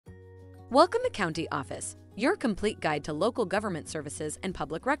Welcome to County Office, your complete guide to local government services and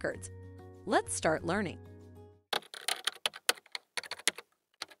public records. Let's start learning.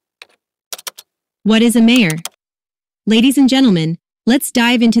 What is a mayor? Ladies and gentlemen, let's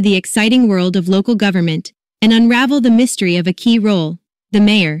dive into the exciting world of local government and unravel the mystery of a key role, the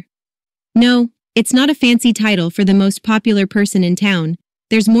mayor. No, it's not a fancy title for the most popular person in town.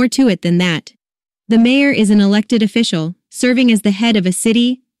 There's more to it than that. The mayor is an elected official, serving as the head of a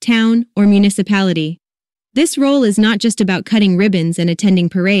city, town, or municipality. This role is not just about cutting ribbons and attending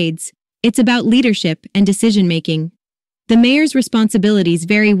parades, it's about leadership and decision-making. The mayor's responsibilities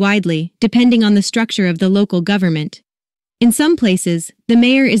vary widely, depending on the structure of the local government. In some places, the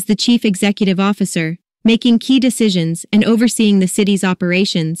mayor is the chief executive officer, making key decisions and overseeing the city's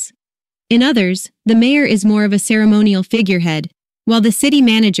operations. In others, the mayor is more of a ceremonial figurehead, while the city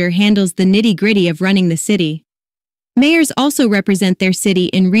manager handles the nitty-gritty of running the city. Mayors also represent their city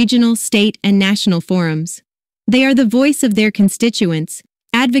in regional, state, and national forums. They are the voice of their constituents,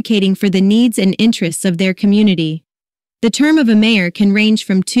 advocating for the needs and interests of their community. The term of a mayor can range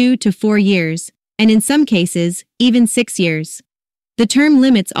from 2 to 4 years, and in some cases, even 6 years. The term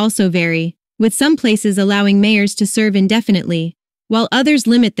limits also vary, with some places allowing mayors to serve indefinitely, while others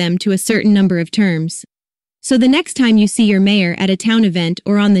limit them to a certain number of terms. So the next time you see your mayor at a town event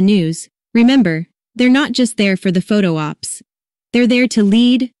or on the news, remember, they're not just there for the photo ops. They're there to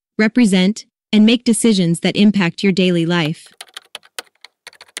lead, represent, and make decisions that impact your daily life.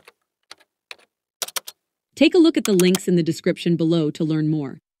 Take a look at the links in the description below to learn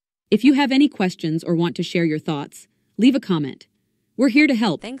more. If you have any questions or want to share your thoughts, leave a comment. We're here to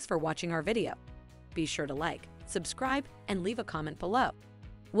help. Thanks for watching our video. Be sure to like, subscribe, and leave a comment below.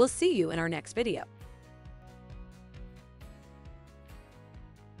 We'll see you in our next video.